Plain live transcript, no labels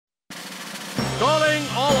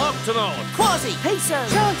Octonauts! Kwazii! Peso!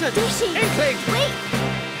 Charlton! Dishy! Inkling! Wait!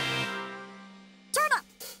 Turn up!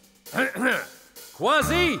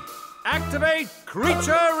 Kwazii, activate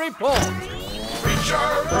creature report!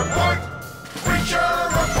 Creature report! Creature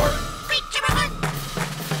report! Creature report!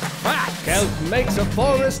 Facts! Kelp makes a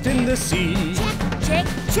forest in the sea. Check!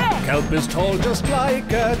 Check! Kelp is tall just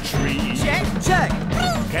like a tree. Check! Check!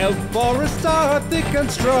 Kelp forests are thick and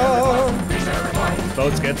strong.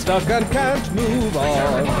 Boats get stuck and can't move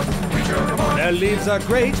on. Their leaves are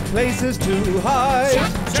great places to hide.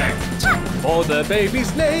 Check! For the baby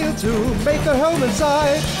snail to make their home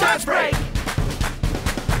inside. Dance break!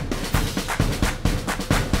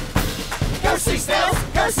 Go sea snails!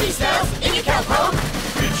 Go sea snails! In your kelp home!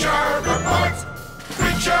 Creature report!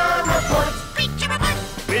 Creature report! Creature report!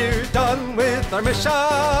 We're done with our mission.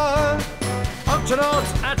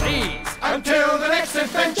 Octonauts at ease! Until the next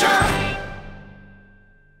adventure!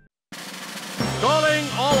 Calling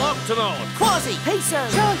all Octonauts! Kwazii! Peso!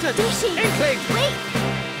 Charlton! Dishy! Inkling! Wait!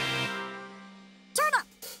 Turn up!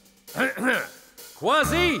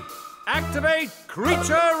 Kwazii, activate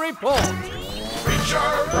creature report!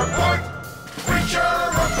 Creature report! Creature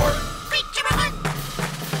report! Creature report!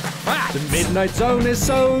 Facts! The midnight zone is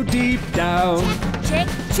so deep down. Check!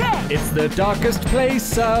 Check! It's the darkest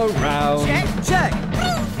place around. Check! Check!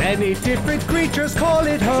 Many different creatures call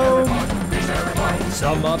it home.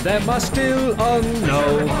 Some of them are still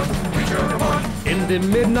unknown. In the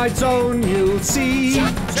midnight zone you'll see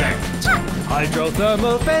Check!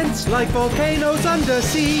 hydrothermal vents like volcanoes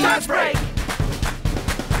undersea. Dance break!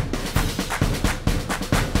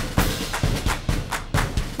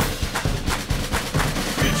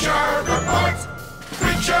 Creature report!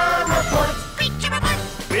 Creature report! Creature report!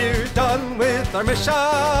 We're done with our mission.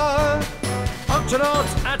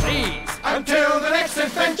 Octonauts at ease! Until the next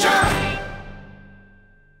adventure!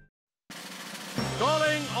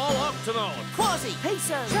 Calling all Octonauts! Kwazii!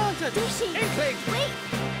 Peso! Charlton! Dishy! Inkling! Wait!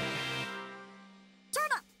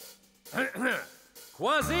 Turn up!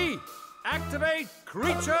 Kwazii, activate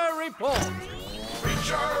creature report!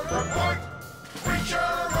 Creature report!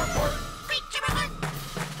 Creature report! Creature report!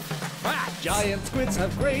 Facts! Giant squids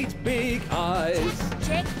have great big eyes.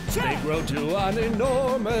 Check! They Check! grow to an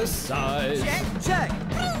enormous size. Check! Check!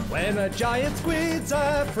 When a giant squid's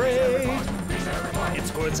afraid, it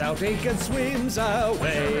squirts out ink and swims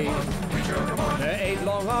away. Their 8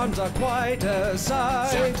 long arms are quite a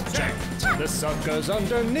sight. Check! The suckers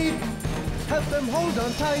underneath help them hold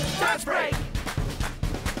on tight. Dance break!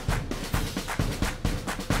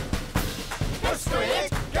 Go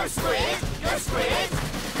squid! Go squid! Go squid!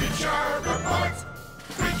 Creature report!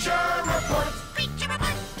 Creature report! Creature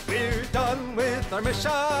report! We're done with our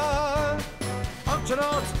mission.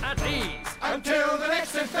 Octonauts at ease! Until the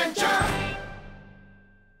next adventure!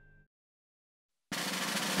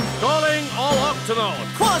 Calling all Octonauts!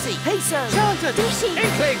 Kwazii! Peso! Charlton! Dishy!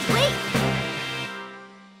 Inkling! Wait!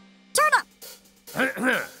 Turn up!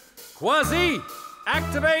 Kwazii,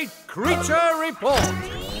 activate creature report!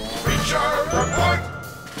 Creature report!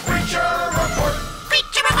 Creature report!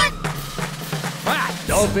 Creature report! Facts!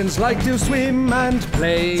 Dolphins like to swim and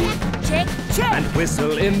play Check! Check! and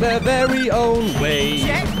whistle in their very own way.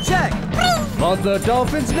 Check! Check! Mother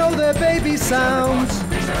dolphins know their baby sounds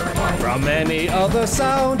from any other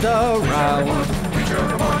sound around.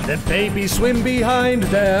 The babies swim behind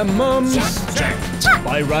their mums. Check!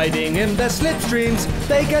 By riding in their slipstreams,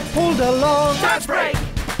 they get pulled along. Dance break!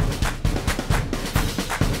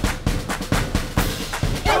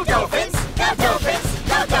 Go dolphins! Go dolphins!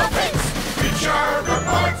 Go dolphins! Creature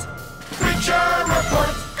report! Creature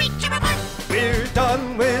report! Creature report! We're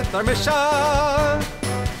done with our mission.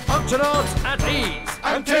 Octonauts at ease!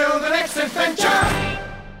 Until the next adventure!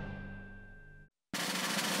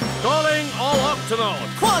 Calling all Octonauts!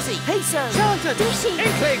 Kwazii! Peso! Charlton! Dishy!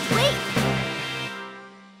 Inkling! Wait!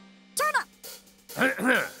 Turn up!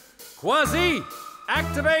 Kwazii,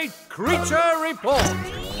 activate creature report!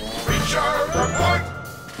 Creature report!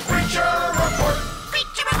 Creature report!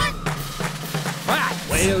 Creature report! Facts!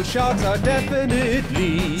 Whale sharks are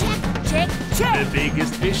definitely Check! the Check!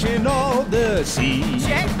 biggest fish in all the sea.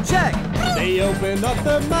 Check! Check! They open up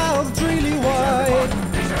their mouths really wide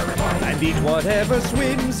and eat whatever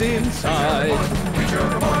swims inside.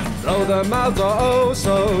 Though their mouths are oh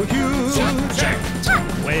so huge, Check!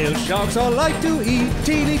 whale sharks all like to eat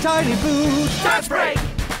teeny tiny food. Dance break!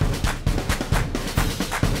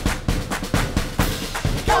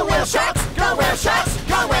 Go whale sharks! Go whale sharks!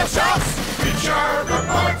 Go whale sharks! Creature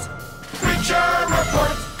report! Creature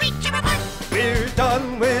report! Creature report! We're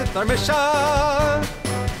done with our mission.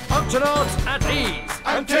 Octonauts at ease!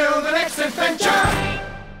 Until the next adventure!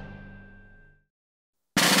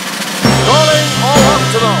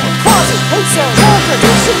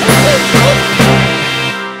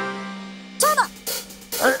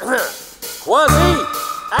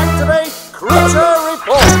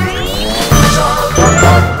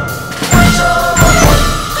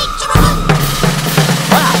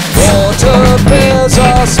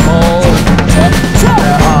 small.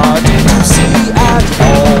 They're hard to see at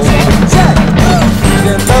all.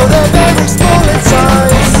 Even though they're very small in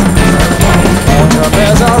size, water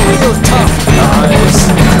bears are real tough guys.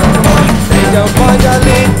 They don't mind a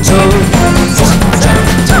little heat.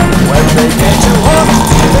 When they get too hot,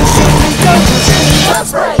 they simply go to sleep.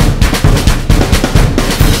 That's right.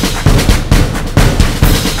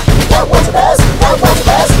 Go water bears, go water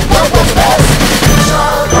bears, go water bears. Creature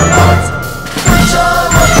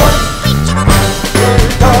report, creature report. We're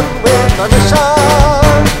done with our mission.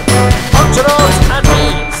 Octonauts at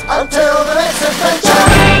ease. Until the next adventure.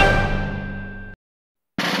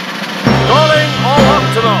 Calling all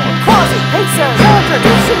Octonauts. Kwazii, Peso,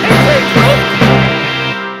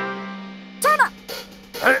 Turn up.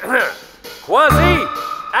 Kwazii,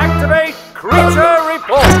 activate creature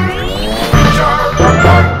report. Creature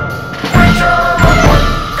report, creature report.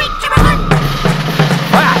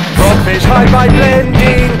 Frogfish hide by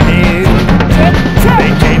blending in.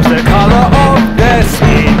 They change the color of their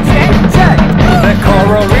skin. The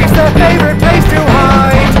coral reef's their favorite place to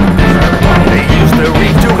hide. They use the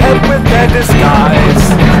reef to help with their disguise.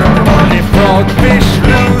 If frogfish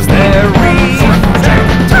lose their reef,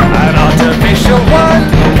 an artificial one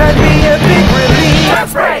can be a big relief.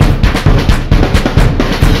 That's right.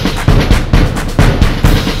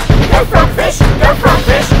 Go frogfish, go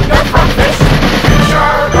frogfish, go frogfish.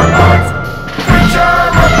 Creature report, creature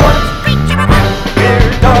report.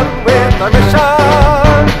 We're done with our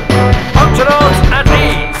mission. Octonauts at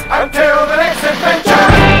ease. Until the next adventure.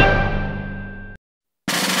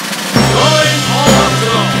 Calling all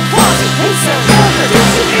Octonauts. Kwazii, Peso,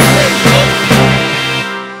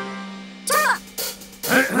 Turn up.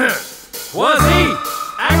 Kwazii,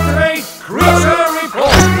 activate creature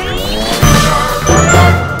report.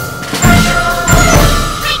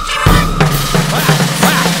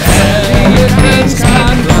 Elephants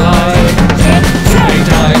can fly. They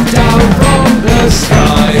dive down from the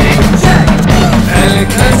sky.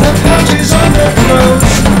 Elephants have pouches on their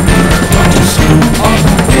throats to scoop up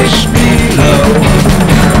fish below.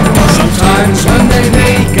 Sometimes when they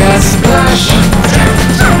make a splash,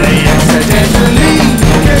 they accidentally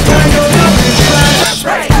get tangled up in trash.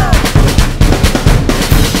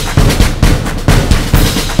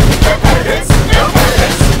 No predators, no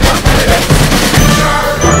predators, no predators.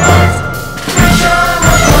 Creature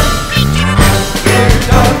report, creature report. We're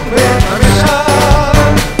done with our mission.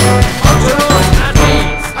 Octonauts at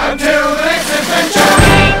ease. Until the next adventure.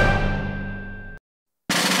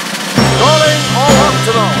 Calling all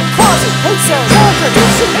Octonauts. Kwazii, Peso,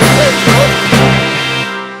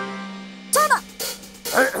 Turn up.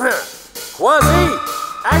 Kwazii,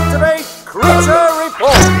 activate creature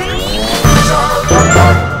report. Creature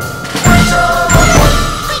report, creature report.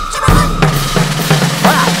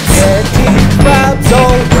 Getting crabs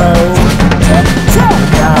all row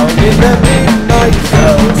down in the midnight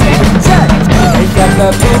zone. They get the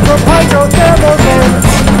food from hydrothermal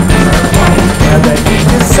vents, and the heat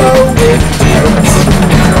is so intense.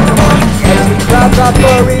 Getting crabs are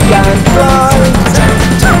furry and dry,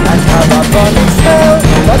 and have a funny smell,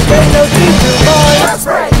 but they don't seem to mind. That's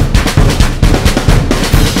right.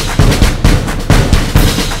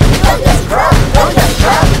 Go get crab, go get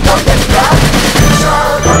crab, go get crab. Creature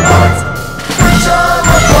report,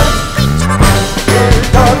 creature report. We're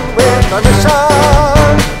done with our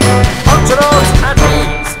mission. Octonauts at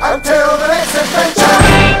ease. Until the next adventure.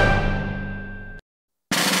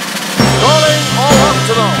 Calling all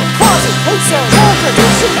Octonauts. Kwazii, Peso,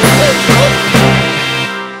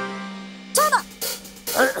 Turn up.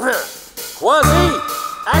 Kwazii,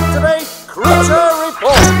 activate creature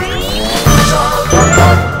report. Creature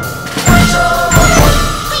report, creature report.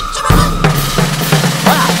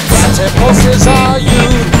 Platypuses are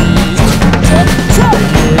unique. They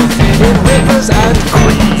live in rivers and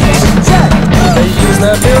creeks. They use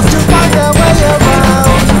their bills to find their way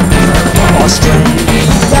around.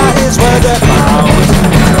 Australia is where they're found.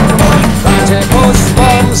 Platypus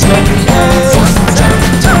moms lay the eggs, and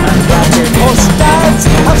platypus dads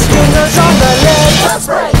have stingers on their legs. That's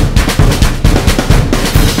right.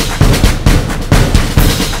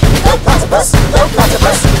 Go platypus, go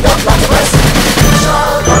platypus.